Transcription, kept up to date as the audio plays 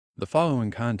The following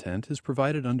content is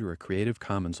provided under a Creative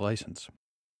Commons license.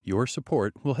 Your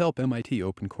support will help MIT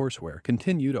OpenCourseware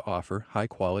continue to offer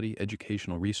high-quality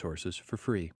educational resources for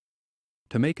free.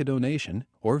 To make a donation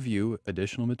or view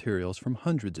additional materials from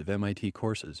hundreds of MIT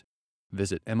courses,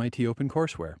 visit MIT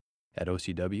OpenCourseware at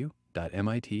ocw.mit.edu.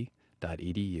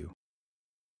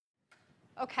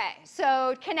 Okay,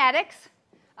 so kinetics.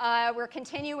 We're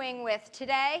continuing with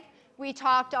today. We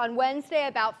talked on Wednesday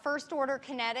about first-order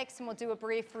kinetics, and we'll do a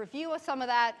brief review of some of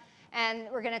that. And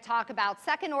we're going to talk about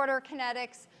second-order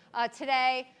kinetics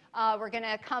today. We're going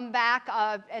to come back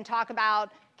and talk about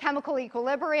chemical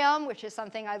equilibrium, which is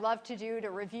something I love to do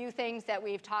to review things that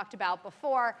we've talked about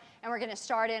before. And we're going to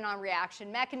start in on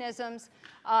reaction mechanisms.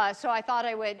 So I thought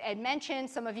I would mention,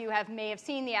 some of you may have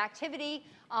seen the activity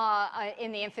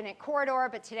in the Infinite Corridor,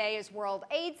 but today is World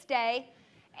AIDS Day.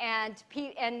 And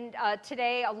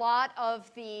today, a lot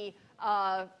of the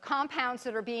compounds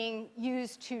that are being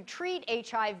used to treat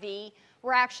HIV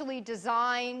were actually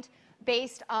designed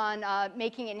based on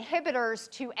making inhibitors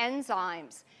to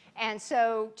enzymes. And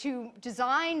so to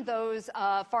design those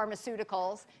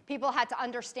pharmaceuticals, people had to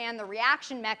understand the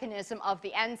reaction mechanism of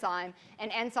the enzyme.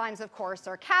 And enzymes, of course,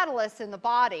 are catalysts in the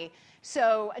body.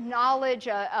 So knowledge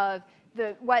of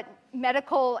what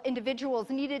medical individuals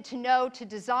needed to know to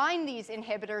design these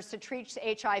inhibitors to treat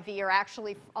HIV are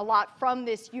actually a lot from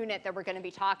this unit that we're going to be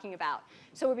talking about.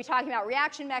 So we'll be talking about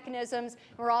reaction mechanisms.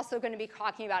 And we're also going to be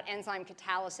talking about enzyme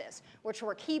catalysis, which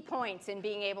were key points in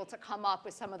being able to come up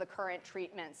with some of the current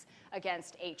treatments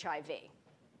against HIV.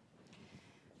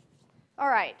 All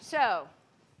right, so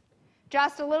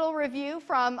just a little review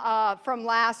from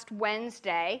last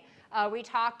Wednesday. We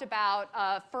talked about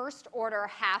first-order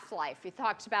half-life. We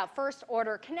talked about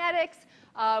first-order kinetics.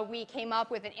 We came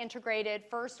up with an integrated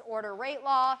first-order rate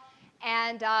law.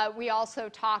 And we also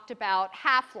talked about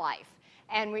half-life.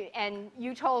 And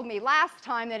you told me last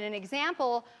time that an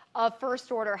example of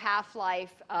first-order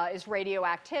half-life is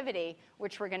radioactivity,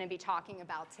 which we're going to be talking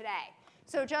about today.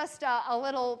 So just a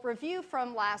little review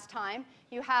from last time.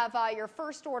 You have your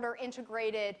first-order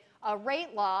integrated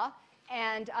rate law.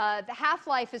 And the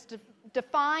half-life is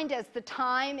defined as the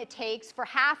time it takes for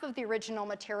half of the original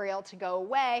material to go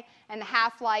away. And the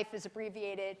half-life is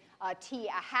abbreviated T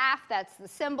a half. That's the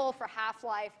symbol for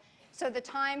half-life. So the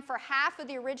time for half of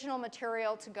the original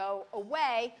material to go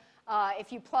away,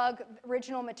 if you plug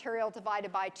original material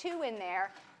divided by 2 in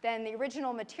there, then the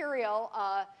original material,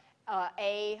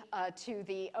 A to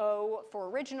the O for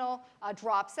original,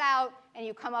 drops out, and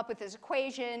you come up with this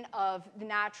equation of the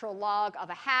natural log of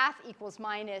a half equals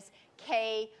minus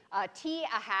k t a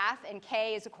half, and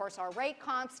k is, of course, our rate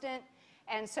constant.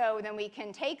 And so then we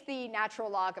can take the natural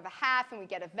log of a half, and we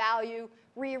get a value.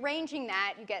 Rearranging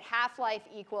that, you get half-life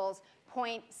equals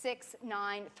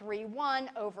 0.6931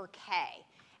 over k.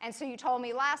 And so you told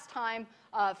me last time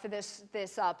for this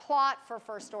plot for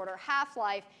first-order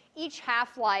half-life, each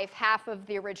half-life, half of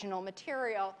the original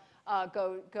material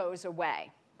goes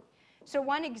away. So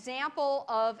one example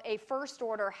of a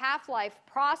first-order half-life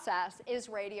process is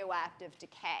radioactive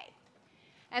decay.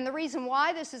 And the reason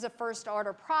why this is a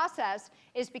first-order process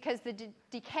is because the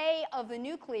decay of the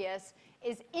nucleus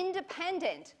is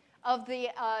independent of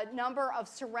the number of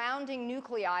surrounding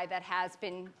nuclei that has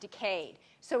been decayed.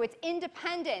 So it's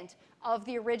independent of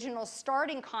the original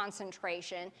starting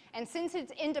concentration. And since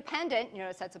it's independent, you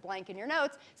notice that's a blank in your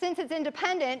notes, since it's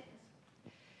independent,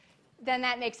 then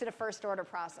that makes it a first-order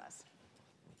process.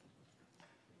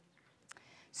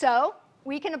 So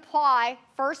we can apply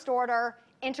first-order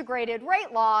integrated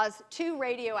rate laws to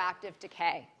radioactive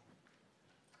decay.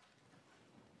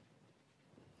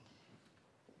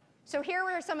 So here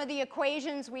are some of the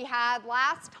equations we had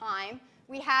last time.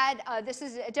 We had, this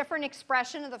is a different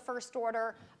expression of the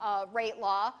first-order rate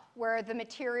law, where the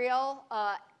material,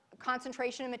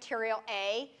 concentration of material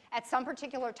A at some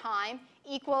particular time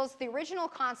equals the original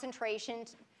concentration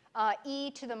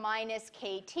e to the minus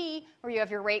kt, where you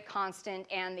have your rate constant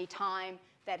and the time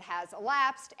that has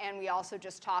elapsed. And we also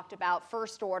just talked about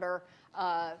first-order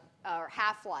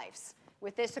half-lives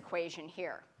with this equation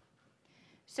here.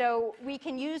 So we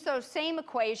can use those same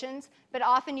equations, but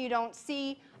often you don't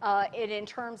see it in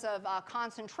terms of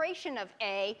concentration of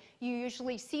A. You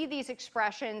usually see these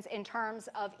expressions in terms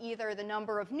of either the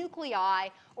number of nuclei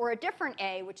or a different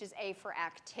A, which is A for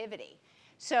activity.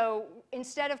 So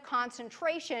instead of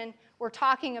concentration, we're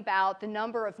talking about the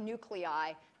number of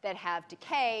nuclei that have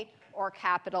decayed, or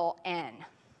capital N.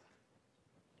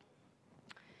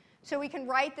 So we can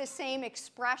write the same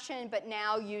expression, but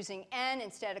now using N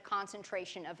instead of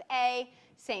concentration of A.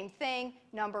 Same thing,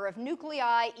 number of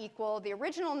nuclei equal the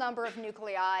original number of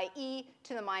nuclei, e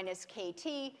to the minus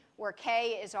kt, where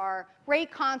K is our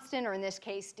rate constant, or in this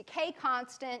case, decay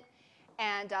constant,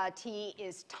 and T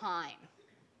is time.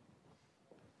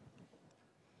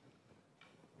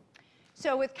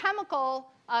 So with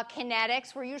chemical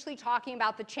kinetics, we're usually talking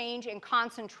about the change in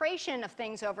concentration of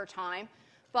things over time.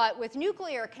 But with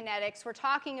nuclear kinetics, we're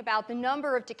talking about the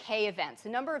number of decay events, the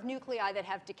number of nuclei that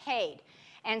have decayed.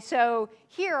 And so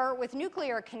here, with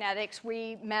nuclear kinetics,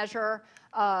 we measure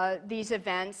these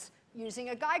events using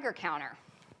a Geiger counter.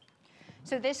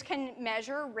 So this can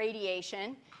measure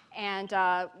radiation. And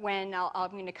when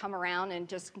I'm going to come around and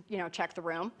just check the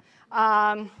room.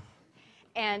 So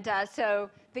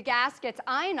the gas gets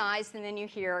ionized, and then you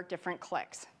hear different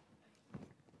clicks.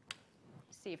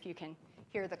 See if you can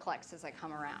hear the clicks as I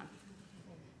come around.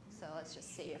 So let's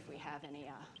just see if we have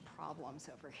any problems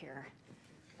over here.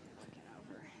 Looking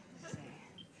over.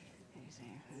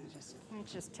 Let me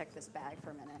just check this bag for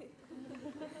a minute.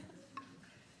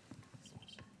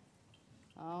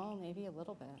 Oh, maybe a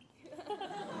little bit. Let's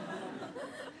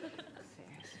see,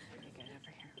 it's pretty good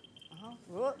over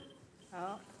here.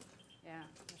 Oh, yeah,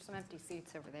 there's some empty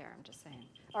seats over there, I'm just saying.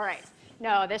 All right,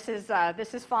 no, this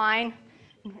is fine.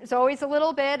 There's always a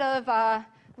little bit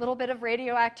of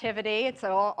radioactivity. It's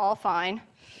all fine.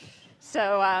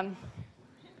 So,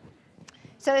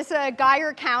 so this is a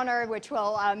Geiger counter, which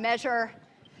will measure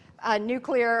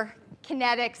nuclear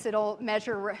kinetics. It'll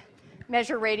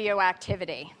measure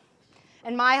radioactivity.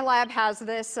 And my lab has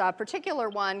this particular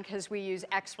one because we use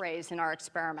X-rays in our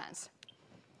experiments.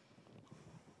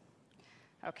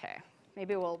 Okay,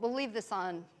 maybe we'll leave this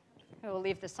on. We'll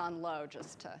leave this on low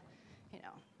just to,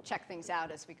 check things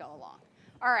out as we go along.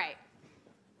 All right.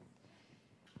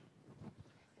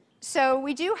 So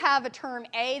we do have a term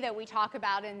A that we talk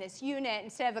about in this unit.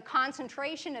 Instead of the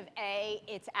concentration of A,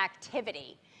 it's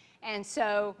activity. And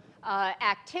so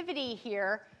activity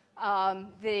here,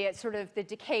 the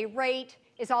decay rate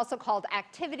is also called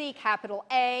activity, capital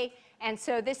A. And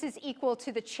so this is equal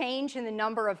to the change in the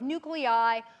number of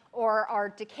nuclei, or our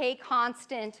decay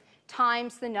constant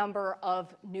times the number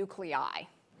of nuclei.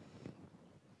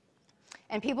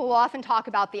 And people will often talk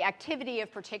about the activity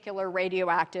of particular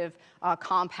radioactive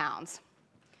compounds.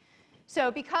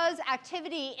 So because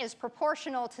activity is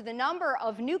proportional to the number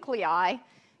of nuclei,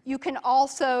 you can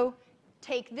also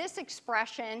take this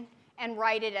expression and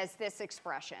write it as this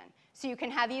expression. So you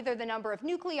can have either the number of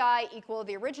nuclei equal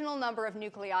the original number of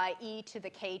nuclei, e to the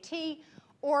kt,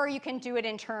 or you can do it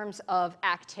in terms of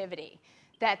activity,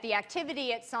 that the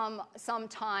activity at some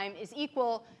time is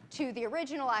equal to the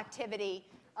original activity,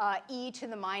 e to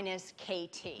the minus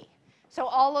kt. So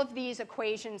all of these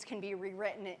equations can be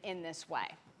rewritten in this way.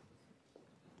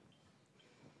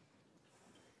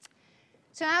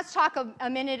 So now let's talk a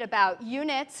minute about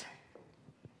units.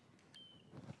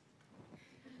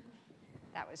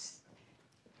 That was,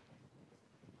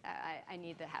 I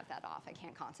need to have that off. I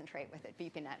can't concentrate with it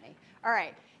beeping at me. All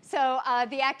right, so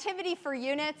the activity for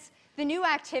units, the new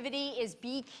activity is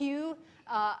BQ,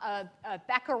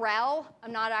 becquerel.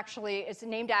 I'm not actually, it's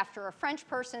named after a French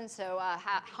person, so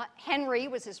Henry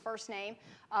was his first name,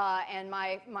 and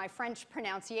my French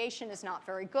pronunciation is not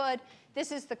very good.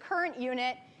 This is the current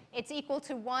unit. It's equal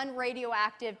to 1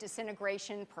 radioactive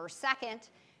disintegration per second.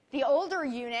 The older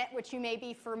unit, which you may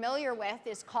be familiar with,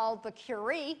 is called the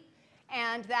Curie,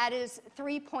 and that is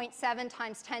 3.7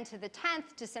 times 10 to the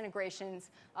 10th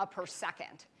disintegrations per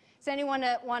second. Does anyone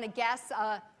want to guess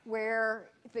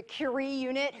where the Curie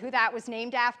unit, who that was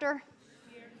named after?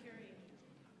 Pierre Curie.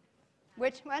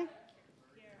 Which one?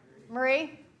 Pierre.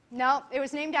 Marie? No, it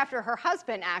was named after her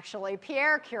husband, actually,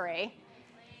 Pierre Curie.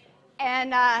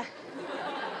 And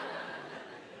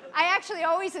I actually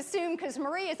always assume, because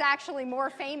Marie is actually more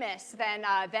famous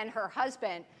than her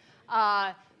husband.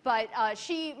 But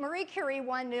Marie Curie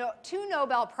won 2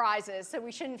 Nobel Prizes, so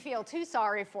we shouldn't feel too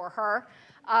sorry for her.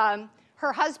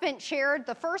 Her husband shared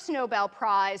the first Nobel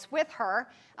Prize with her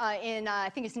in, I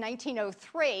think it's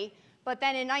 1903. But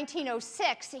then in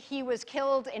 1906, he was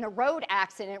killed in a road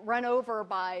accident, run over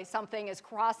by something as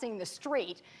crossing the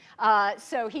street.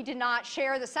 So he did not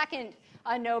share the second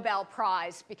Nobel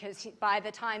Prize, because by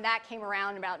the time that came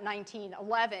around, about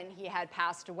 1911, he had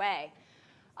passed away.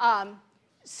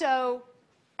 So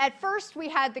at first, we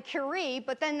had the Curie,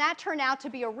 but then that turned out to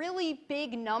be a really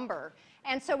big number.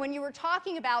 And so when you were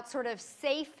talking about sort of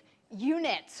safe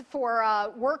units for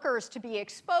workers to be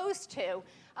exposed to,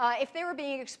 if they were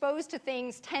being exposed to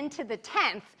things 10 to the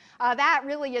 10th, that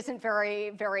really isn't very,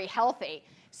 very healthy.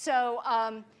 So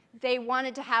they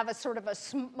wanted to have a sort of a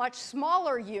much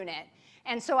smaller unit.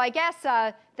 And so I guess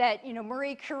that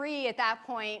Marie Curie at that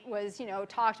point was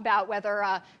talked about whether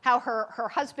how her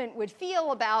husband would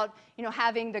feel about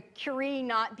having the Curie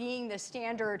not being the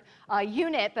standard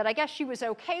unit, but I guess she was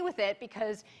okay with it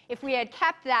because if we had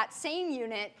kept that same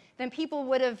unit, then people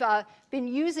would have been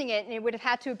using it, and it would have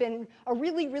had to have been a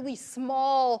really, really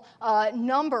small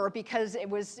number because it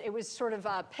was sort of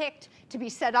picked to be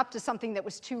set up to something that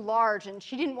was too large, and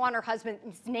she didn't want her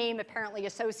husband's name apparently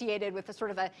associated with a sort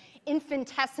of an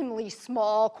infinitesimally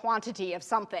small quantity of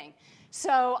something.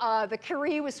 So the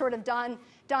Curie was sort of done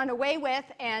away with,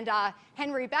 and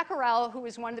Henry Becquerel, who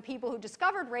was one of the people who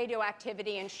discovered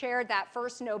radioactivity and shared that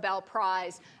first Nobel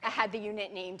Prize, had the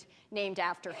unit named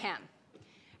after him.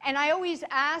 And I always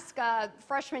ask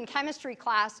freshman chemistry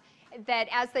class that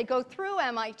as they go through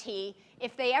MIT,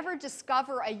 if they ever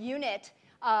discover a unit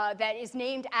that is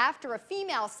named after a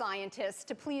female scientist,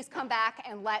 to please come back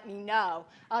and let me know.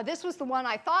 This was the one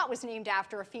I thought was named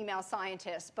after a female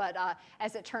scientist, but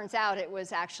as it turns out, it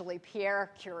was actually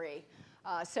Pierre Curie.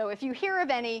 So if you hear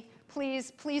of any,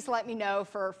 please let me know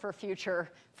for future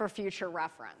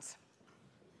reference.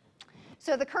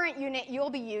 So the current unit you'll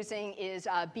be using is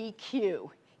BQ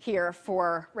here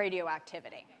for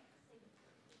radioactivity.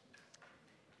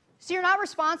 So you're not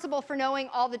responsible for knowing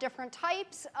all the different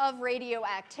types of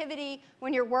radioactivity.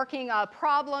 When you're working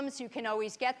problems, you can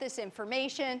always get this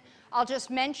information. I'll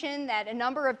just mention that a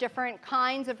number of different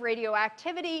kinds of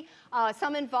radioactivity,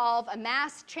 some involve a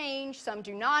mass change, some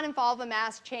do not involve a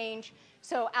mass change.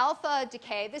 So alpha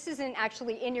decay, this isn't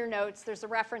actually in your notes. There's a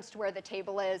reference to where the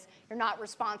table is. You're not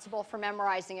responsible for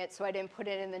memorizing it, so I didn't put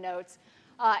it in the notes.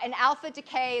 An alpha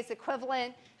decay is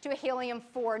equivalent to a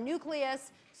helium-4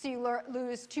 nucleus. So you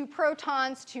lose 2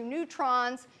 protons, 2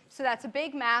 neutrons. So that's a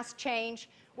big mass change.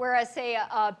 Whereas, say,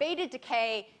 a beta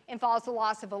decay involves the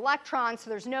loss of electrons, so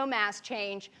there's no mass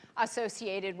change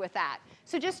associated with that.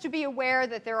 So just to be aware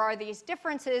that there are these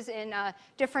differences in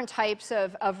different types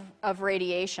of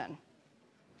radiation.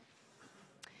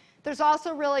 There's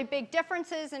also really big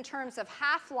differences in terms of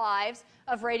half-lives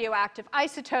of radioactive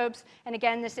isotopes. And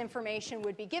again, this information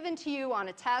would be given to you on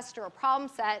a test or a problem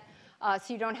set,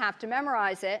 so you don't have to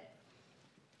memorize it.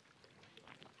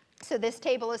 So this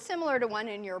table is similar to one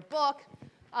in your book.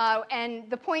 And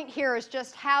the point here is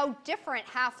just how different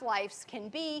half-lives can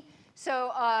be.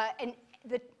 So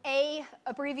the A,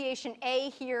 abbreviation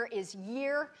A here is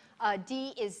year.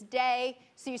 D is day.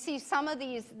 So you see some of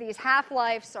these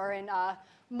half-lives are in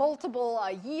multiple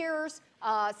years.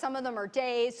 Some of them are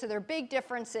days, so there are big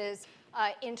differences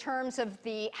in terms of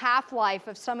the half-life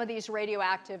of some of these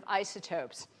radioactive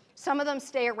isotopes. Some of them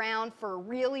stay around for a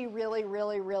really, really,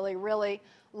 really, really, really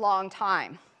long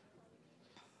time.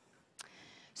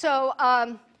 So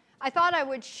I thought I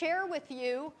would share with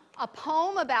you a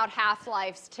poem about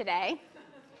half-lives today.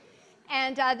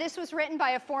 And this was written by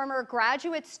a former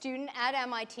graduate student at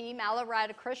MIT, Mala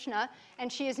Radhakrishna,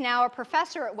 and she is now a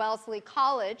professor at Wellesley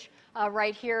College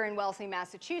right here in Wellesley,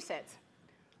 Massachusetts.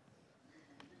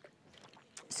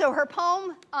 So her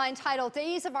poem entitled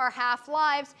Days of Our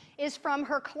Half-Lives is from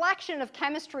her collection of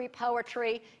chemistry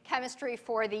poetry, Chemistry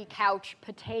for the Couch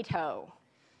Potato.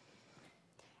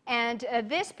 And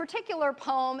this particular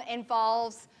poem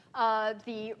involves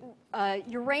the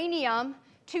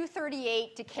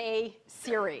uranium-238 decay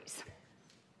series.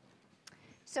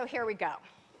 So here we go.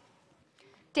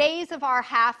 Days of our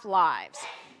half-lives.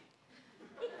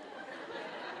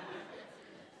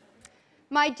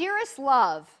 My dearest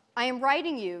love, I am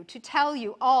writing you to tell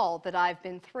you all that I've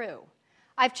been through.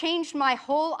 I've changed my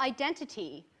whole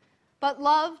identity, but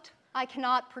loved I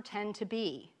cannot pretend to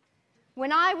be.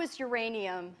 When I was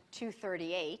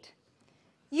uranium-238,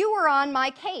 you were on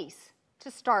my case to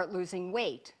start losing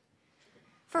weight.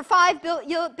 For 5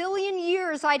 billion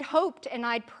years I'd hoped and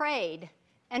I'd prayed,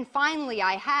 and finally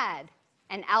I had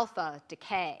an alpha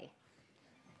decay.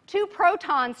 2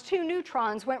 protons, 2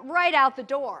 neutrons went right out the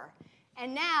door,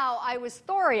 and now I was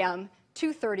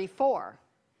thorium-234.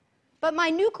 But my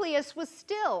nucleus was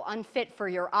still unfit for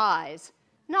your eyes,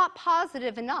 not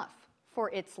positive enough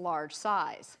for its large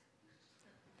size.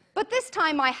 But this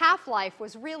time my half-life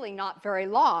was really not very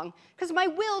long, because my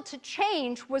will to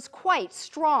change was quite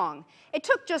strong. It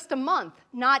took just a month,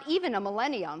 not even a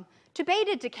millennium, to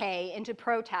beta decay into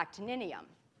protactinium.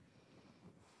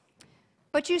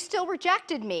 But you still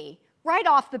rejected me right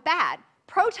off the bat.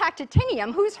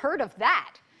 Protactinium, who's heard of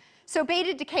that? So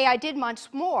beta decay I did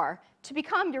much more to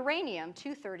become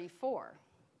uranium-234.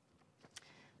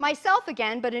 Myself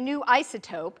again, but a new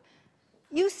isotope.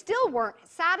 You still weren't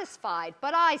satisfied,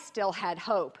 but I still had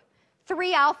hope.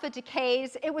 3 alpha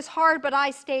decays, it was hard, but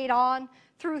I stayed on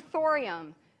through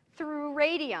thorium, through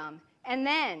radium, and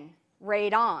then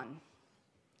radon.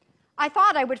 I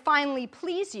thought I would finally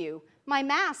please you. My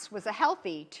mass was a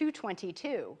healthy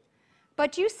 222.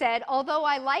 But you said, although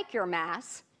I like your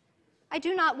mass, I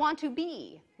do not want to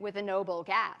be with a noble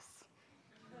gas.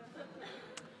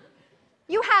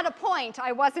 You had a point.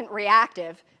 I wasn't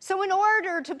reactive. So in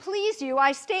order to please you,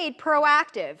 I stayed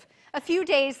proactive. A few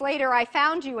days later, I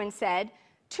found you and said,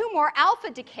 2 more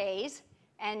alpha decays,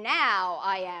 and now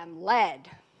I am lead.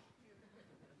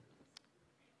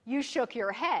 You shook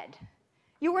your head.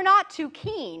 You were not too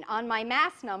keen on my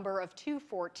mass number of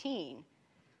 214.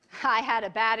 I had a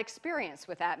bad experience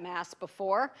with that mass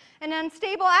before. An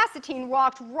unstable acetine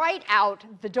walked right out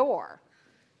the door.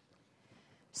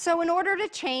 So in order to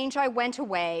change, I went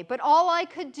away, but all I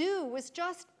could do was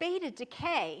just beta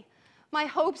decay. My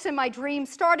hopes and my dreams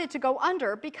started to go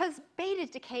under because beta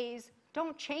decays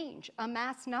don't change a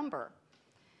mass number.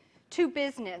 To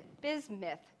bismuth,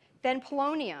 then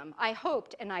polonium, I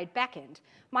hoped and I beckoned.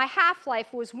 My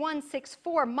half-life was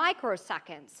 164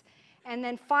 microseconds. And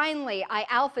then finally, I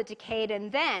alpha decayed,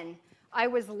 and then I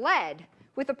was lead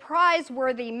with a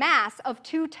prize-worthy mass of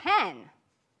 210.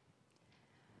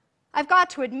 I've got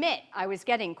to admit, I was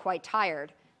getting quite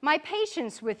tired. My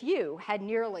patience with you had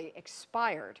nearly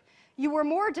expired. You were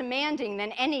more demanding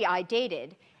than any I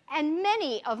dated, and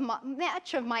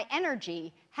much of my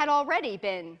energy had already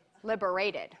been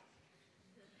liberated.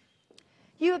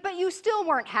 But you still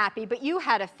weren't happy, but you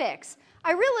had a fix.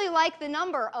 I really like the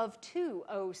number of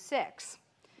 206.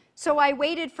 So I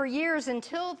waited for years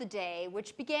until the day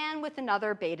which began with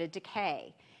another beta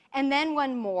decay, and then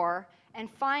one more, and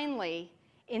finally,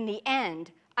 in the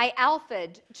end, I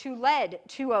alpha'd to lead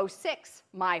 206,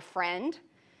 my friend.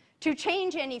 To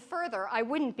change any further, I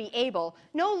wouldn't be able,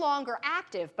 no longer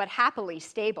active, but happily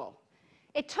stable.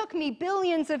 It took me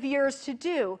billions of years to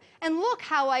do, and look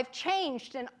how I've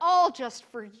changed, and all just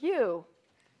for you.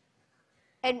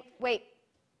 And wait,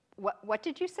 what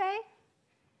did you say?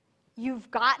 You've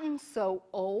gotten so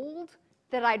old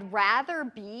that I'd rather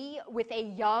be with a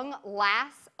young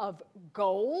lass of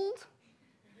gold?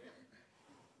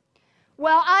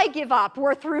 Well, I give up.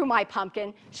 We're through, my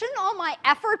pumpkin. Shouldn't all my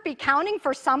effort be counting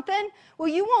for something? Well,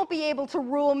 you won't be able to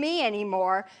rule me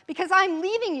anymore because I'm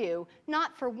leaving you,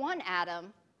 not for 1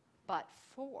 atom, but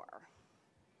 4.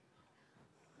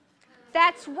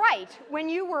 That's right. When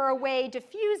you were away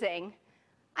diffusing,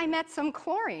 I met some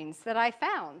chlorines that I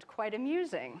found quite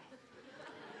amusing.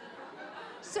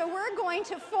 So we're going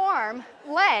to form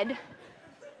lead,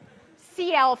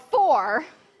 Cl4,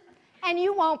 and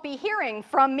you won't be hearing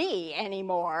from me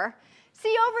anymore.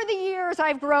 See, over the years,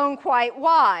 I've grown quite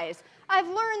wise. I've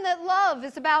learned that love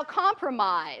is about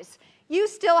compromise. You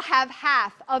still have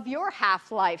half of your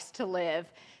half-lives to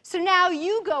live. So now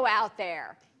you go out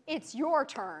there. It's your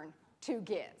turn to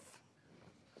give.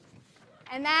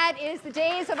 And that is the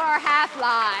days of our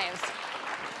half-lives.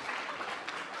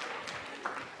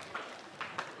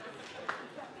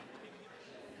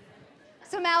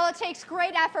 So Mala takes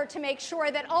great effort to make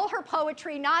sure that all her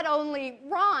poetry not only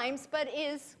rhymes, but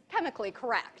is chemically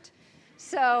correct.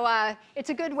 So it's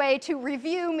a good way to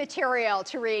review material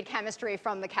to read chemistry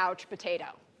from the couch potato.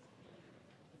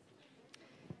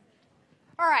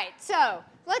 All right, so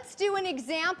let's do an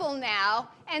example now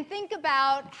and think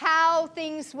about how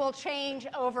things will change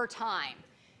over time.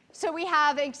 So we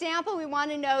have an example. We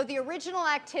want to know the original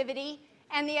activity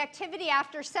and the activity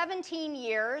after 17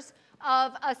 years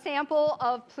of a sample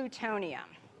of plutonium.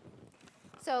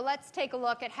 So let's take a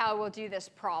look at how we'll do this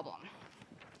problem.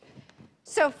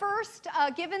 So first,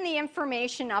 given the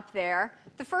information up there,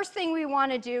 the first thing we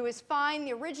want to do is find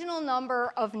the original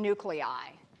number of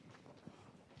nuclei.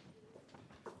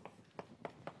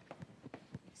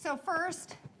 So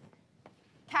first,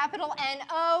 capital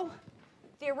NO,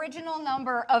 the original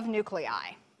number of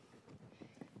nuclei.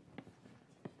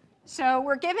 So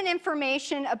we're given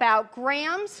information about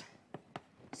grams.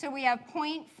 So we have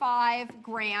 0.5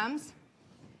 grams.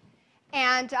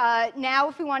 And now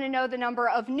if we want to know the number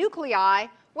of nuclei,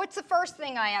 what's the first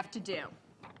thing I have to do?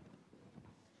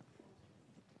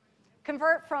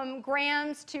 Convert from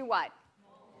grams to what?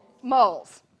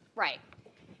 Moles. Right.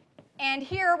 And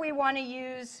here we want to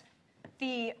use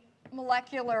the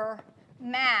molecular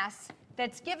mass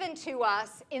that's given to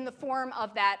us in the form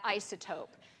of that isotope.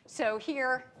 So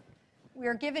here we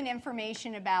are given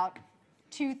information about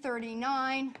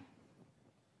 239.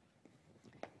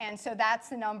 And so that's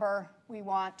the number we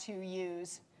want to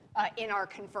use in our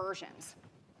conversions.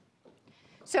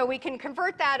 So we can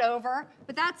convert that over,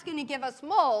 but that's going to give us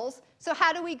moles. So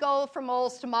how do we go from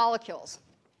moles to molecules?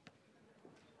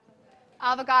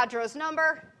 Avogadro's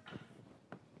number,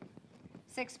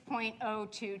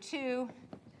 6.022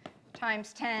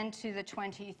 times 10 to the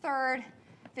 23rd.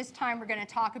 This time we're going to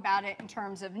talk about it in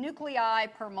terms of nuclei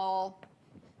per mole.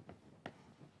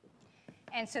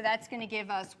 And so that's going to give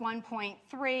us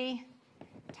 1.3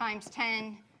 times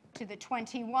 10 to the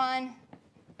 21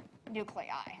 nuclei.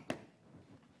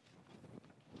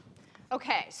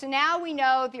 OK, so now we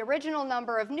know the original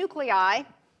number of nuclei.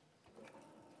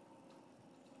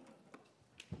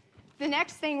 The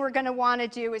next thing we're going to want to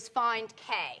do is find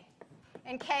K.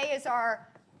 And K is our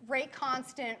rate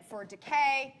constant for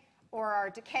decay, or our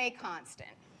decay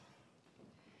constant.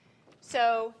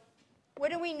 So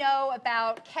what do we know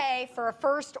about K for a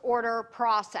first order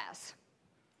process?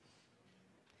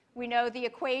 We know the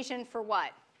equation for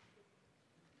what?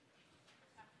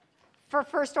 For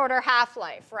first order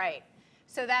half-life, right.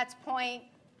 So that's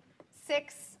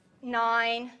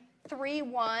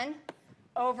 0.6931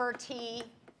 over t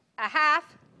a half.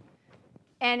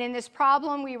 And in this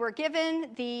problem, we were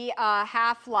given the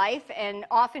half-life. And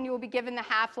often you will be given the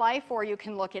half-life, or you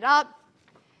can look it up.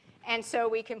 And so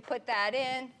we can put that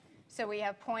in. So we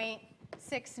have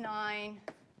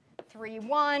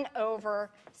 0.6931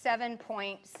 over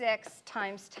 7.6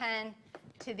 times 10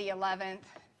 to the 11th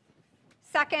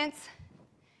seconds.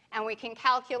 And we can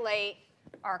calculate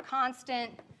our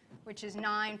constant, which is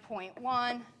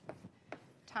 9.1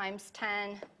 times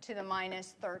 10 to the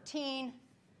minus 13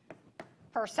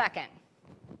 per second.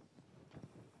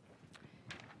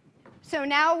 So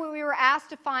now we were asked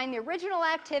to find the original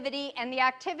activity and the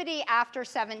activity after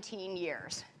 17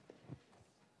 years.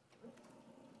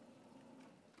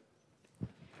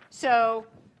 So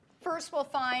first we'll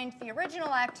find the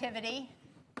original activity.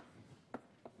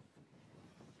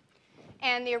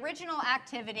 And the original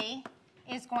activity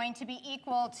is going to be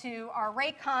equal to our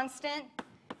rate constant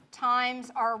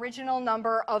times our original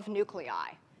number of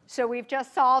nuclei. So we've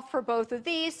just solved for both of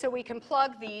these, so we can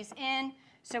plug these in.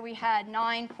 So we had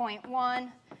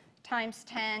 9.1 times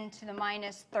 10 to the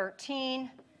minus 13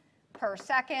 per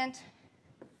second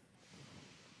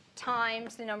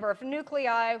times the number of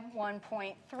nuclei,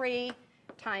 1.3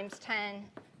 times 10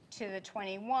 to the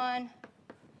 21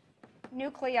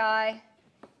 nuclei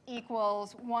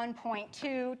equals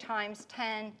 1.2 times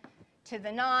 10 to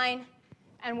the 9.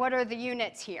 And what are the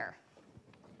units here?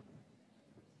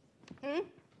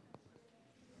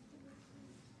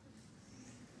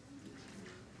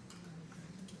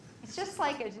 It's just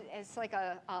like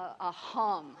a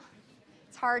hum.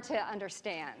 It's hard to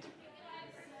understand.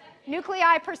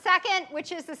 Nuclei per second,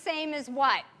 which is the same as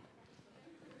what?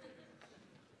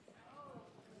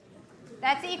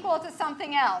 That's equal to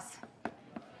something else.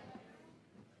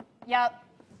 Yep.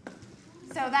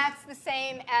 So that's the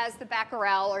same as the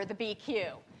Becquerel or the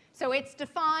BQ. So it's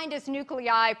defined as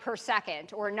nuclei per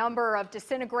second, or number of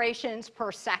disintegrations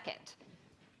per second.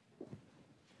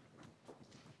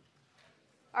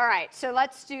 All right, so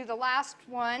let's do the last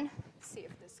one. Let's see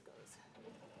if this goes.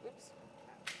 Oops.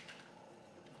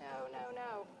 No.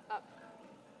 Up.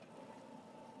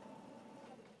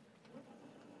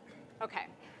 OK.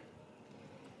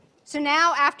 So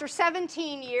now, after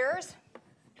 17 years,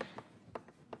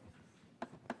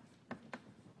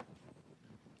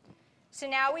 so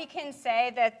now we can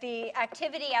say that the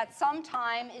activity at some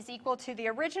time is equal to the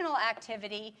original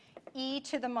activity, e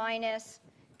to the minus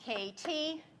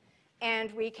kt.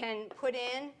 And we can put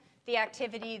in the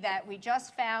activity that we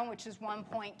just found, which is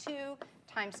 1.2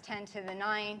 times 10 to the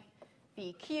 9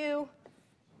 BQ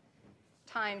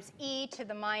times e to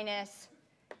the minus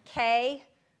k,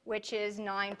 which is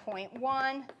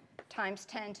 9.1 times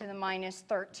 10 to the minus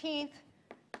 13th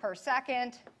per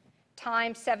second,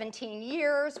 times 17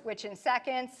 years, which in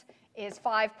seconds is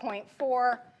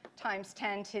 5.4 times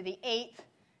 10 to the 8th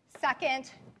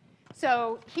second.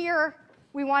 So here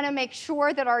we want to make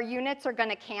sure that our units are going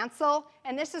to cancel.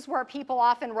 And this is where people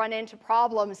often run into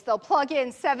problems. They'll plug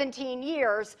in 17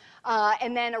 years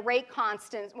and then a rate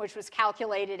constant, which was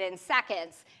calculated in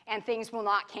seconds, and things will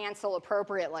not cancel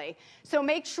appropriately. So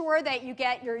make sure that you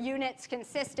get your units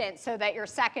consistent so that your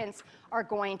seconds are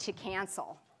going to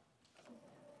cancel.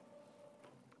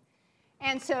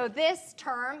 And so this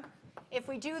term, if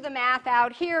we do the math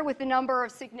out here with the number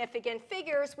of significant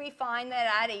figures, we find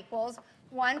that that equals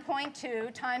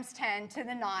 1.2 times 10 to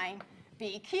the 9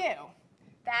 BQ.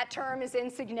 That term is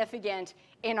insignificant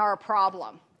in our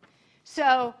problem.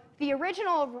 So the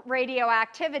original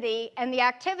radioactivity and the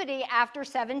activity after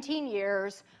 17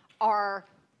 years are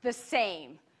the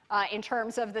same in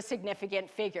terms of the significant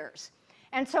figures.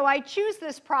 And so I choose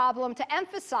this problem to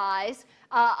emphasize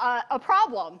a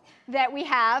problem that we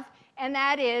have, and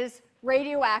that is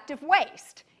radioactive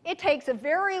waste. It takes a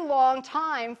very long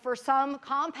time for some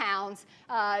compounds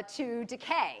to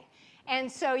decay.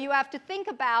 And so you have to think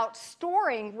about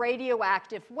storing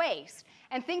radioactive waste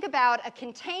and think about a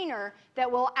container that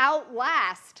will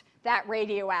outlast that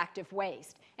radioactive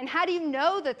waste. And how do you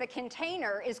know that the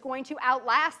container is going to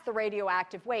outlast the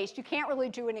radioactive waste? You can't really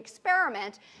do an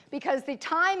experiment because the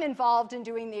time involved in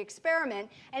doing the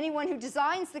experiment, anyone who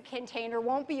designs the container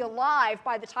won't be alive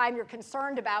by the time you're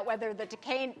concerned about whether the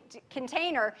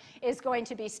container is going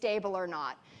to be stable or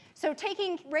not. So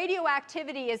taking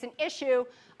radioactivity as an issue,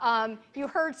 you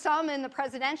heard some in the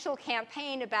presidential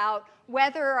campaign about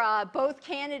whether both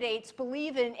candidates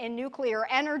believe in nuclear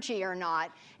energy or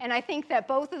not. And I think that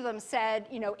both of them said,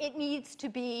 you know, it needs to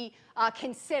be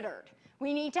considered.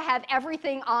 We need to have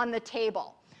everything on the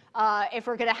table. If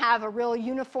we're going to have a real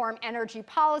uniform energy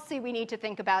policy, we need to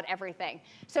think about everything.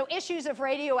 So issues of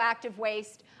radioactive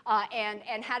waste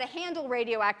and how to handle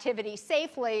radioactivity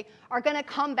safely are going to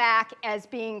come back as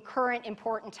being current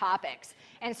important topics.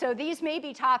 And so these may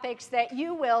be topics that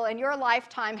you will, in your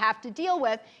lifetime, have to deal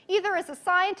with, either as a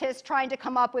scientist trying to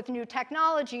come up with new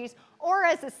technologies, or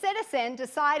as a citizen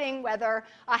deciding whether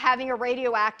having a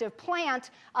radioactive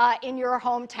plant in your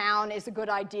hometown is a good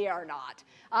idea or not.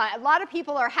 A lot of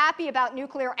people are happy about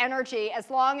nuclear energy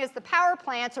as long as the power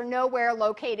plants are nowhere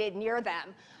located near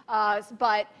them.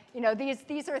 But you know,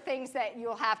 these are things that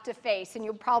you'll have to face, and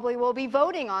you probably will be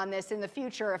voting on this in the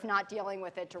future if not dealing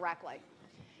with it directly.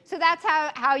 So that's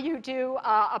how you do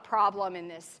a problem in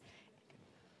this.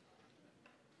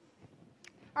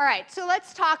 All right, so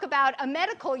let's talk about a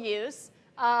medical use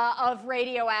of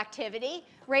radioactivity.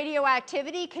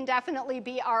 Radioactivity can definitely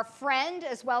be our friend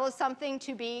as well as something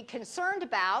to be concerned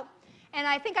about. And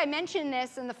I think I mentioned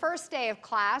this in the first day of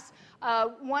class.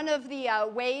 One of the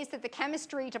ways that the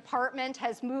chemistry department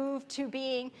has moved to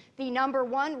being the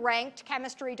 #1 ranked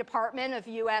chemistry department of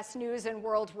US News and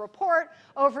World Report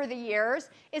over the years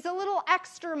is a little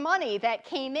extra money that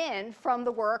came in from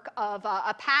the work of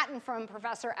a patent from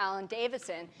Professor Alan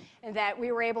Davison, and that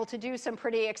we were able to do some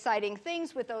pretty exciting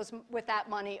things with that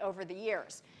money over the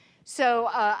years. So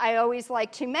I always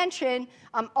like to mention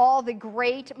all the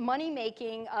great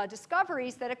money-making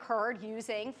discoveries that occurred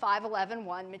using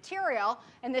 511.1 material,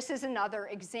 and this is another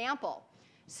example.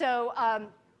 So,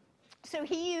 so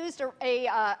he used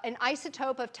an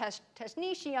isotope of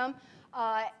technetium,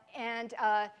 and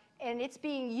it's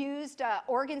being used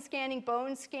organ scanning,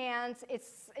 bone scans.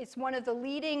 It's one of the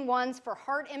leading ones for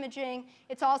heart imaging.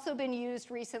 It's also been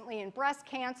used recently in breast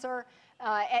cancer.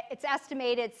 It's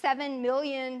estimated 7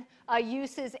 million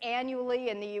uses annually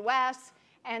in the US.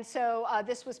 And so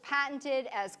this was patented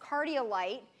as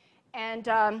cardiolite.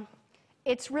 And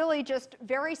it's really just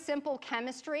very simple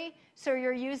chemistry. So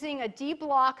you're using a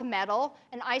D-block metal,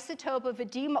 an isotope of a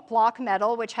D-block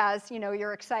metal, which has, you know,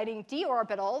 your exciting d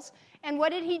orbitals. And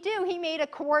what did he do? He made a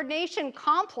coordination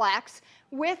complex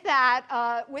with that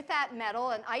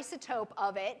metal, an isotope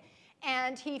of it.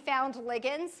 And he found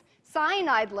ligands,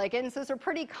 cyanide ligands. Those are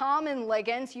pretty common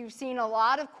ligands. You've seen a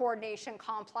lot of coordination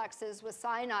complexes with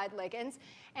cyanide ligands.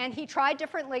 And he tried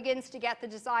different ligands to get the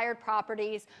desired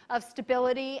properties of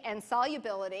stability and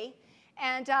solubility.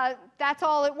 And that's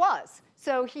all it was.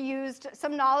 So he used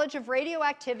some knowledge of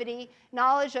radioactivity,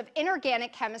 knowledge of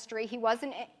inorganic chemistry. He was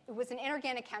an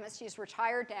inorganic chemist. He's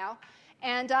retired now.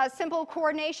 And simple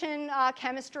coordination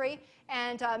chemistry,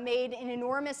 and made an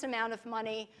enormous amount of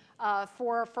money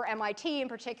for MIT, and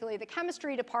particularly the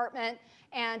chemistry department.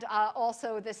 And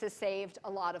also, this has saved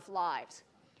a lot of lives.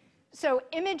 So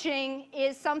imaging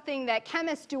is something that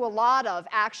chemists do a lot of,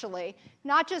 actually.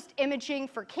 Not just imaging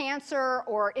for cancer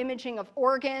or imaging of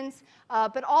organs,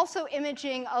 but also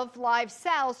imaging of live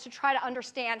cells to try to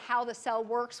understand how the cell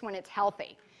works when it's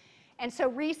healthy. And so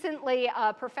recently,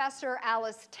 Professor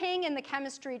Alice Ting in the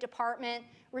chemistry department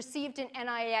received an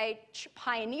NIH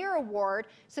Pioneer Award.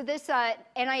 So this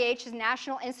NIH's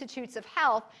National Institutes of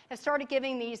Health have started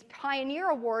giving these Pioneer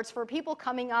Awards for people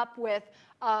coming up with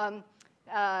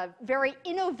very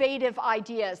innovative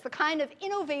ideas, the kind of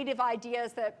innovative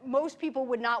ideas that most people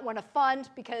would not want to fund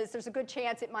because there's a good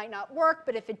chance it might not work,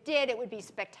 but if it did, it would be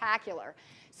spectacular.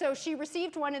 So she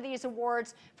received one of these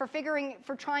awards for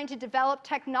trying to develop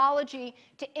technology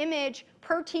to image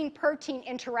protein-protein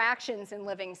interactions in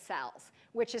living cells,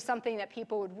 which is something that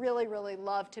people would really, really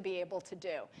love to be able to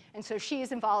do. And so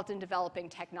she's involved in developing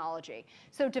technology.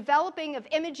 So developing of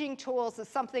imaging tools is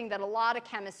something that a lot of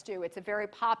chemists do. It's a very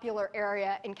popular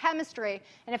area in chemistry.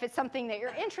 And if it's something that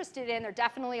you're interested in, there are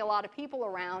definitely a lot of people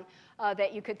around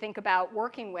that you could think about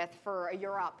working with for a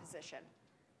UROP position.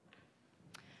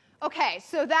 OK,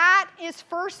 so that is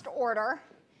first order.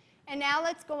 And now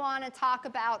let's go on and talk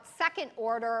about second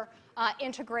order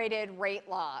integrated rate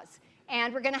laws.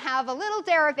 And we're going to have a little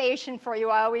derivation for you.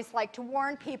 I always like to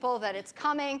warn people that it's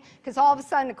coming, because all of a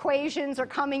sudden equations are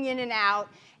coming in and out.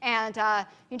 And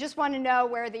you just want to know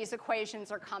where these equations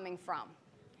are coming from.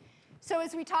 So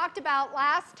as we talked about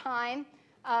last time,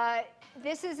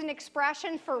 this is an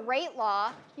expression for rate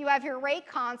law. You have your rate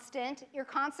constant, your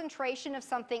concentration of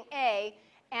something A,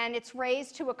 and it's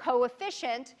raised to a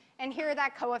coefficient. And here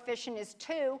that coefficient is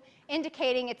 2,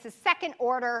 indicating it's a second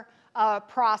order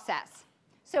process.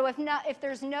 So if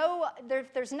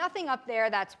there's nothing up there,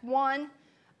 that's 1,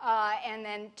 and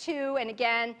then 2. And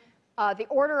again, the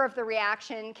order of the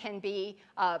reaction can be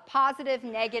positive,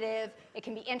 negative. It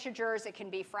can be integers. It can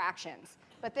be fractions.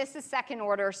 But this is second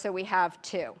order, so we have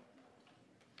 2.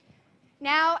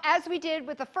 Now, as we did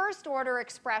with the first order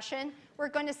expression, we're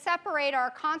going to separate our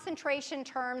concentration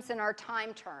terms and our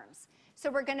time terms. So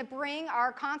we're going to bring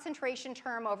our concentration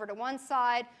term over to one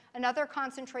side, another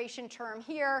concentration term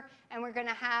here, and we're going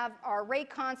to have our rate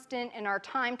constant and our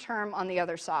time term on the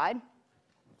other side.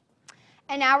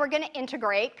 And now we're going to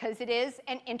integrate, because it is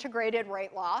an integrated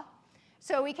rate law.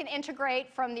 So we can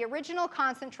integrate from the original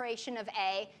concentration of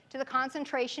A to the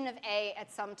concentration of A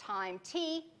at some time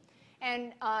t.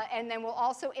 And then we'll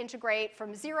also integrate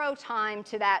from 0 time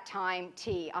to that time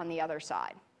t on the other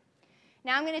side.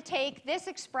 Now I'm going to take this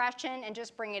expression and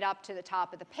just bring it up to the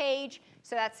top of the page.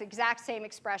 So that's the exact same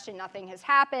expression. Nothing has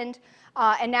happened.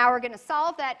 And now we're going to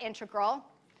solve that integral.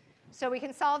 So we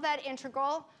can solve that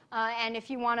integral. And if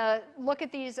you want to look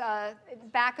at these, the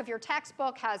back of your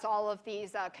textbook has all of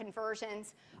these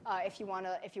conversions if you want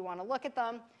to look at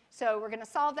them. So we're going to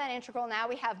solve that integral. Now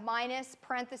we have minus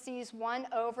parentheses 1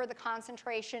 over the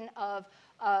concentration of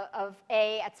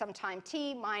A at some time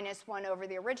t minus 1 over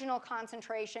the original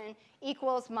concentration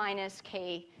equals minus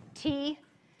kt.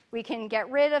 We can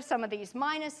get rid of some of these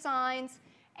minus signs.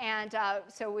 And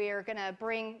so we are going to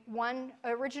bring one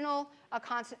original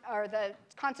the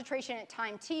concentration at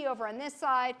time t over on this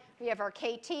side. We have our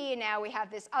kt, and now we have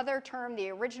this other term. The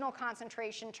original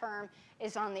concentration term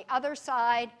is on the other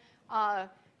side.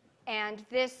 And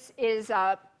this is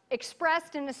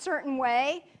expressed in a certain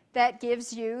way that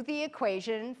gives you the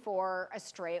equation for a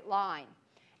straight line.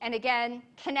 And again,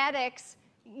 kinetics,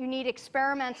 you need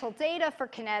experimental data for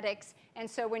kinetics. And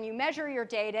so when you measure your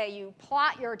data, you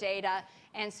plot your data.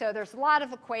 And so there's a lot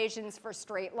of equations for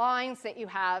straight lines that you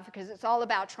have, because it's all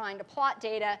about trying to plot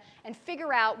data and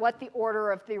figure out what the order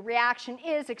of the reaction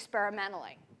is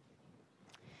experimentally.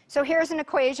 So here's an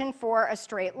equation for a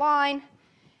straight line.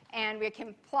 And we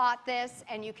can plot this,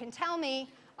 and you can tell me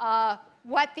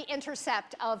what the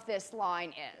intercept of this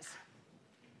line is.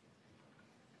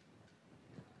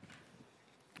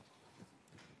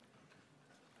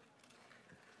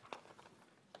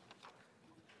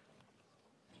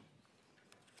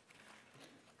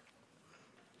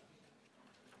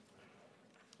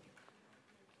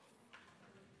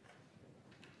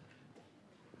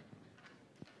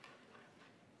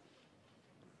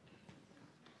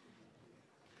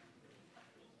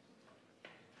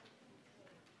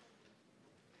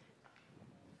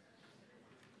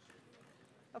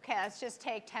 OK, let's just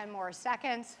take 10 more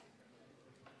seconds.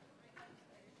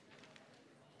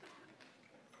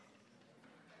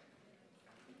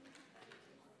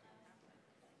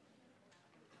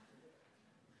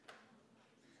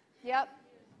 Yep.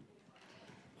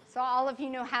 So all of you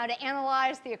know how to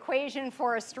analyze the equation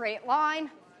for a straight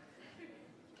line.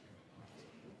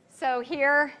 So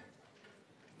here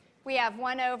we have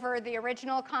 1 over the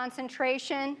original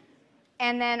concentration.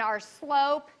 And then our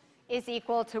slope is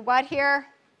equal to what here?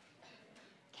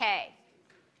 K.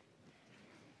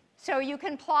 So you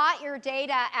can plot your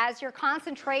data as your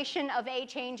concentration of A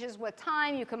changes with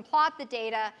time. You can plot the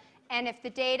data. And if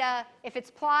it's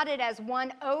plotted as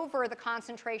 1 over the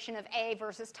concentration of A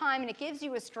versus time, and it gives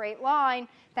you a straight line,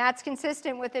 that's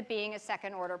consistent with it being a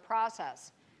second order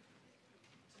process.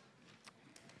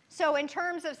 So in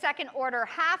terms of second order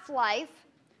half-life,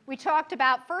 we talked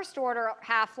about first order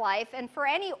half-life. And for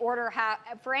any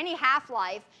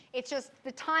half-life, it's just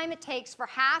the time it takes for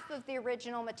half of the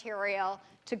original material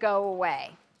to go away.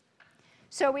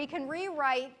 So we can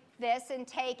rewrite this and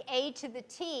take A to the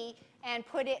t and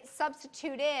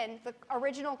substitute in the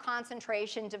original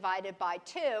concentration divided by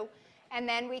 2. And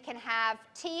then we can have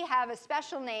t have a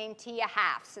special name, t a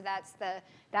half. So that's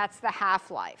the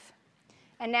half-life.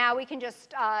 And now we can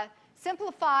just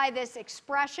simplify this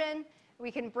expression. We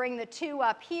can bring the 2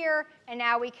 up here. And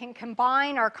now we can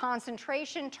combine our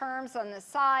concentration terms on the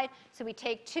side. So we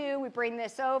take 2, we bring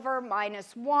this over,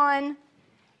 minus 1.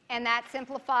 And that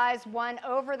simplifies 1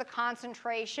 over the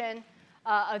concentration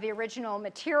of the original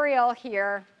material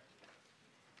here.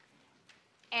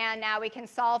 And now we can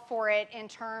solve for it in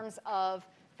terms of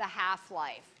the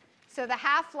half-life. So the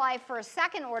half-life for a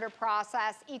second order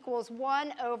process equals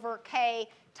 1 over k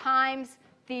times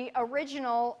the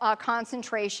original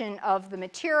concentration of the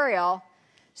material.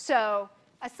 So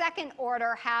a second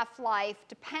order half-life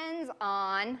depends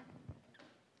on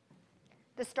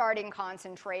the starting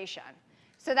concentration.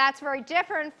 So that's very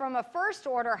different from a first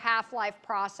order half-life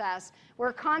process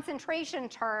where concentration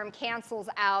term cancels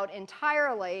out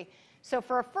entirely. So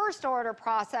for a first order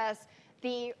process,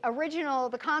 the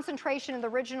concentration of the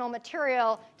original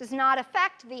material does not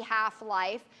affect the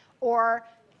half-life, or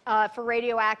for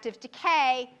radioactive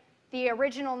decay, the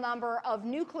original number of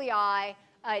nuclei,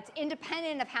 it's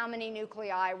independent of how many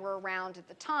nuclei were around at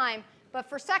the time. But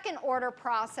for second order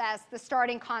process, the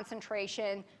starting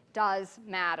concentration does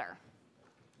matter.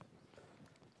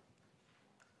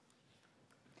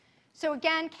 So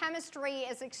again, chemistry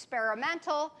is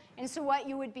experimental. And so what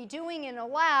you would be doing in a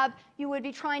lab, you would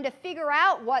be trying to figure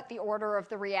out what the order of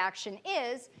the reaction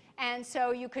is. And so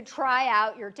you could try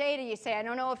out your data. You say, I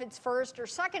don't know if it's first or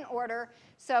second order.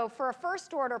 So for a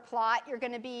first order plot, you're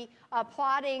going to be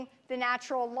plotting the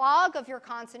natural log of your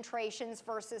concentrations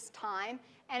versus time.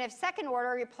 And if second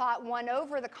order, you plot 1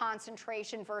 over the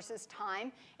concentration versus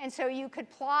time. And so you could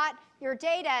plot your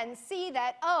data and see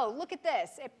that, oh, look at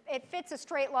this. It fits a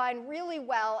straight line really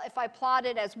well if I plot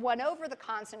it as 1 over the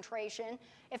concentration.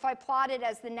 If I plot it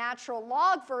as the natural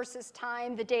log versus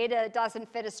time, the data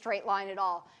doesn't fit a straight line at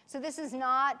all. So this is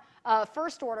not a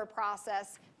first order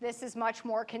process. This is much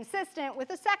more consistent with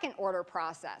a second order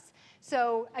process.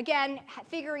 So again,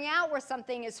 figuring out where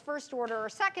something is first order or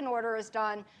second order is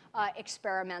done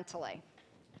experimentally.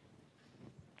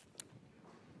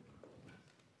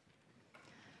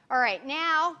 All right,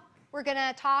 now we're going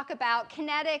to talk about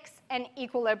kinetics and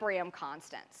equilibrium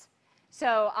constants.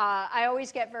 So I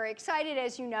always get very excited,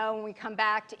 as you know, when we come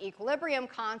back to equilibrium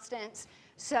constants.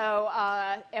 So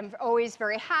I'm always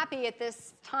very happy at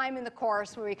this time in the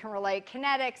course where we can relate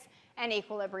kinetics and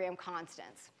equilibrium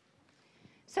constants.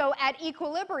 So at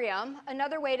equilibrium,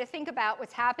 another way to think about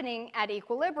what's happening at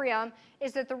equilibrium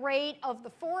is that the rate of the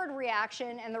forward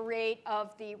reaction and the rate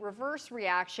of the reverse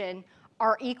reaction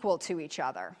are equal to each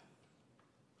other.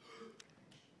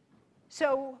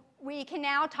 So we can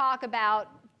now talk about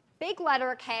big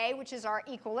letter K, which is our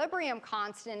equilibrium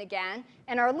constant again,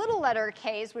 and our little letter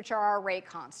K's, which are our rate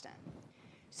constant.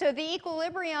 So the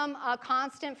equilibrium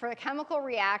constant for the chemical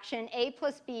reaction, A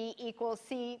plus B equals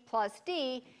C plus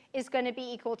D, is going to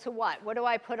be equal to what? What do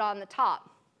I put on the top?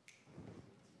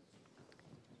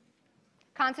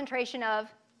 Concentration of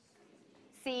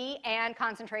C and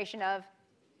concentration of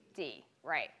D,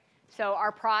 right? So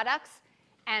our products.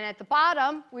 And at the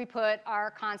bottom, we put our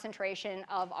concentration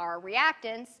of our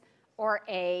reactants, or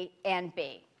A and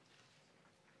B.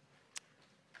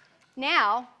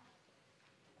 Now,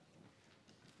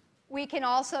 we can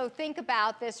also think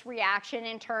about this reaction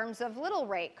in terms of little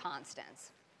rate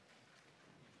constants.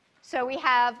 So we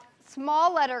have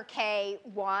small letter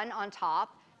k1 on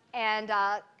top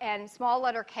and small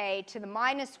letter k to the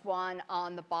 -1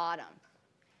 on the bottom.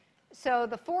 So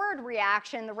the forward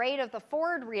reaction, the rate of the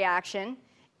forward reaction,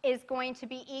 is going to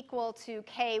be equal to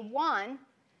k1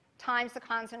 times the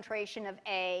concentration of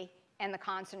A and the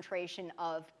concentration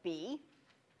of B.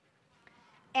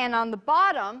 And on the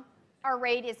bottom, our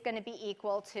rate is going to be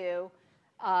equal to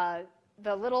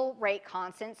the little rate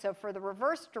constant. So for the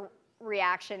reverse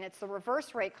reaction, it's the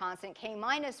reverse rate constant, k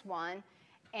minus 1.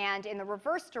 And in the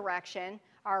reverse direction,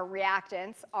 our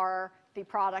reactants are the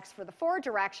products for the forward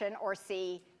direction, or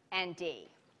C and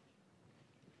D.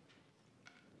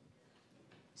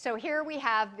 So here we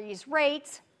have these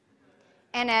rates.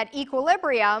 And at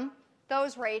equilibrium,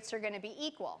 those rates are going to be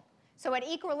equal. So at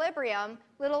equilibrium,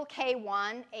 little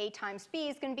k1, A times B,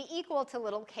 is going to be equal to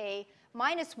little k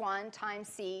minus 1 times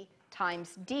C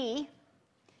times D.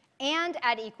 And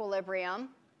at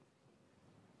equilibrium,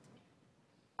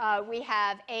 we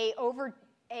have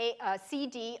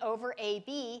CD over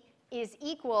AB is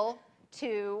equal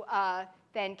to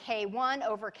then k1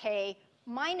 over k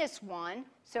minus 1.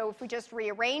 So if we just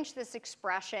rearrange this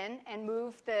expression and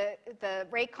move the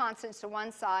rate constants to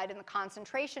one side and the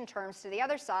concentration terms to the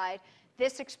other side,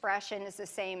 this expression is the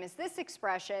same as this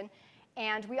expression.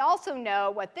 And we also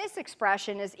know what this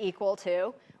expression is equal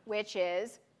to, which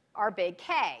is our big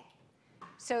K.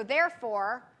 So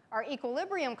therefore, our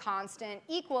equilibrium constant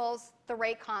equals the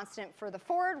rate constant for the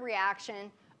forward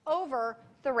reaction over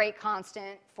the rate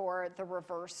constant for the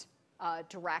reverse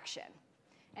direction.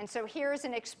 And so here's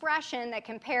an expression that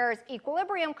compares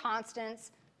equilibrium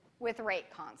constants with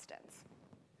rate constants.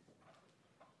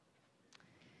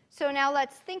 So now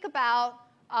let's think about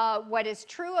what is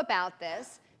true about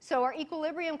this. So our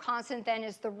equilibrium constant then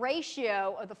is the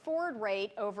ratio of the forward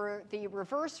rate over the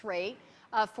reverse rate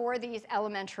for these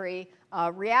elementary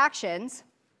reactions.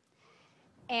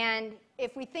 And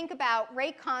if we think about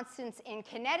rate constants in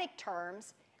kinetic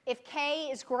terms, if K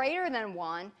is greater than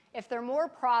 1, if there are more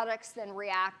products than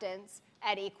reactants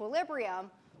at equilibrium,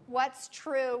 what's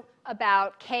true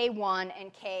about K1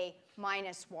 and K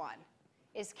minus 1?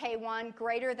 Is K1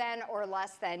 greater than or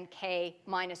less than K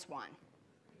minus 1?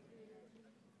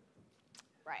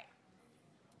 Right.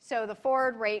 So the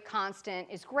forward rate constant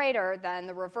is greater than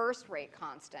the reverse rate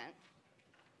constant.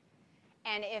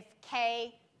 And if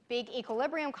K, big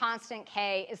equilibrium constant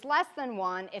K, is less than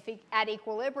 1, if at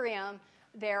equilibrium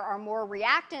there are more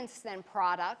reactants than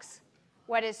products,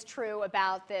 what is true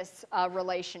about this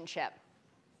relationship?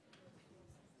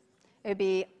 It would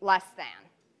be less than.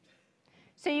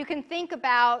 So you can think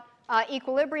about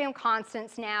equilibrium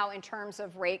constants now in terms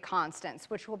of rate constants,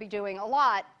 which we'll be doing a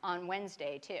lot on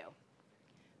Wednesday, too.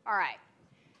 All right.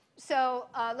 So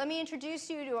let me introduce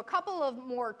you to a couple of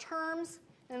more terms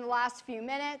in the last few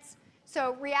minutes.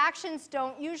 So reactions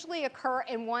don't usually occur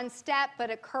in one step,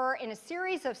 but occur in a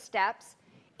series of steps.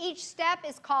 Each step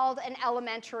is called an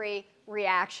elementary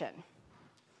reaction.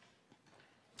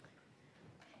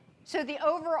 So the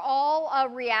overall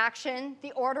reaction,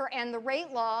 the order and the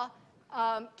rate law,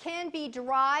 can be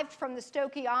derived from the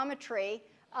stoichiometry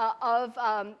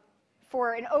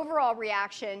for an overall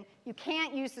reaction. You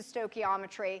can't use the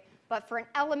stoichiometry, but for an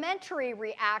elementary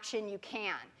reaction, you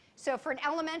can. So for an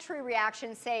elementary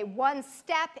reaction, say one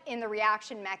step in the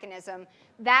reaction mechanism,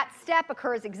 that step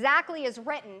occurs exactly as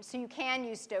written, so you can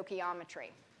use stoichiometry.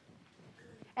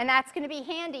 And that's going to be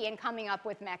handy in coming up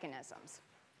with mechanisms.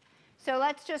 So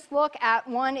let's just look at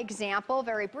one example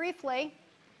very briefly.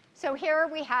 So here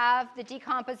we have the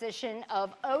decomposition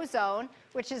of ozone,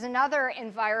 which is another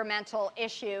environmental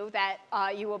issue that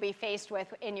you will be faced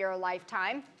with in your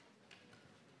lifetime.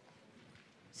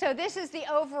 So this is the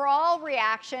overall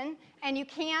reaction, and you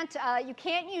can't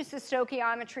use the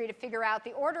stoichiometry to figure out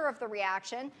the order of the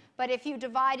reaction, but if you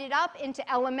divide it up into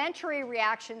elementary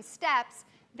reaction steps,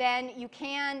 then you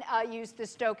can use the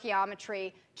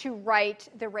stoichiometry to write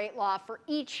the rate law for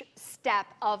each step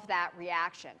of that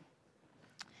reaction.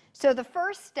 So the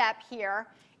first step here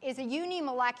is a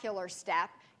unimolecular step.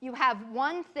 You have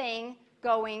one thing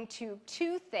going to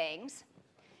two things,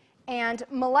 and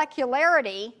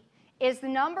molecularity is the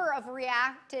number of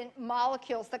reactant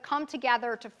molecules that come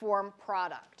together to form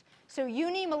product. So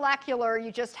unimolecular,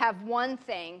 you just have one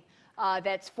thing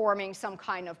that's forming some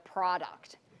kind of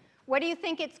product. What do you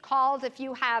think it's called if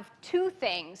you have two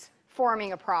things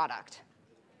forming a product?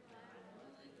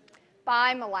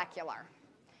 Bimolecular.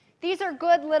 These are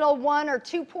good little 1 or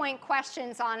 2 point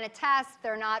questions on a test.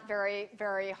 They're not very,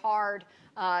 very hard.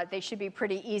 They should be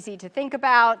pretty easy to think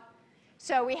about.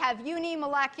 So we have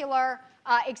unimolecular.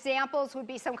 Examples would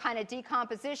be some kind of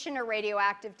decomposition or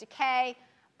radioactive decay.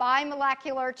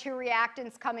 Bimolecular, two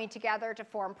reactants coming together to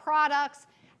form products.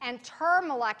 And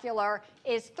termolecular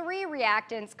is three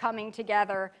reactants coming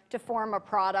together to form a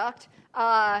product.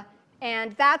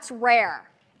 And that's rare.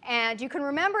 And you can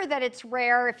remember that it's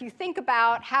rare if you think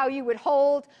about how you would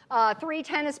hold 3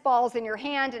 tennis balls in your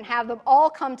hand and have them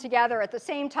all come together at the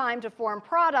same time to form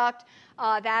product.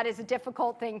 That is a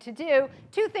difficult thing to do.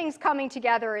 Two things coming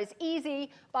together is easy.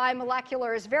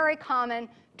 Bimolecular is very common.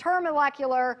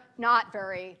 Termolecular, not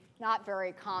very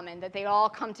common, that they all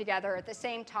come together at the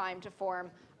same time to form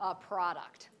a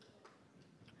product.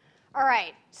 All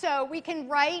right, so we can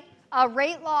write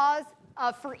rate laws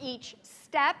for each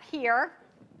step here.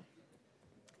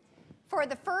 For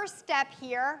the first step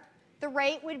here, the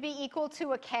rate would be equal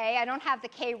to a K. I don't have the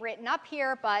K written up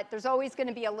here, but there's always going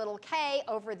to be a little K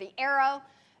over the arrow.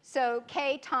 So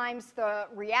K times the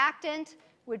reactant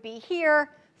would be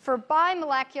here. For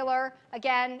bimolecular,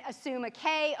 again, assume a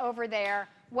K over there.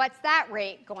 What's that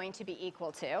rate going to be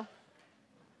equal to?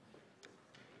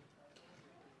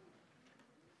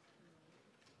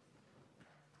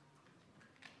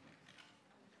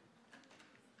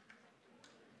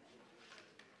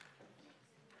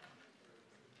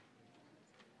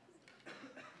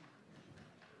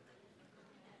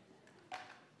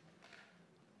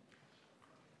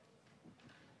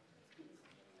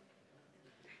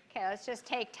 Okay, let's just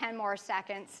take 10 more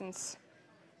seconds since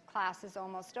class is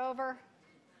almost over.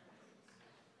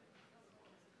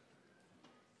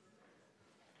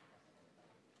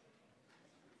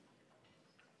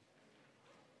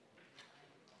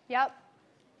 Yep.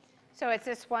 So it's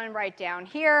this one right down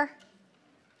here.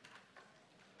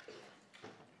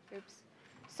 Oops.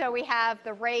 So we have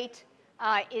the rate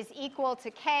is equal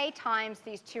to K times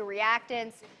these two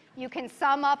reactants. You can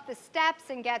sum up the steps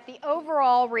and get the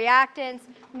overall reactants.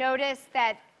 Notice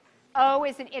that O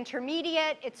is an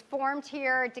intermediate. It's formed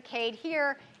here, decayed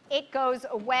here. It goes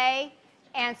away.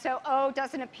 And so O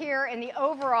doesn't appear in the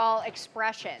overall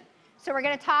expression. So we're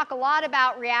going to talk a lot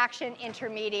about reaction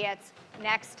intermediates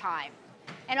next time.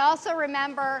 And also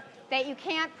remember that you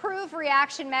can't prove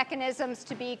reaction mechanisms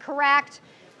to be correct.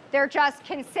 They're just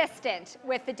consistent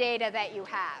with the data that you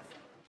have.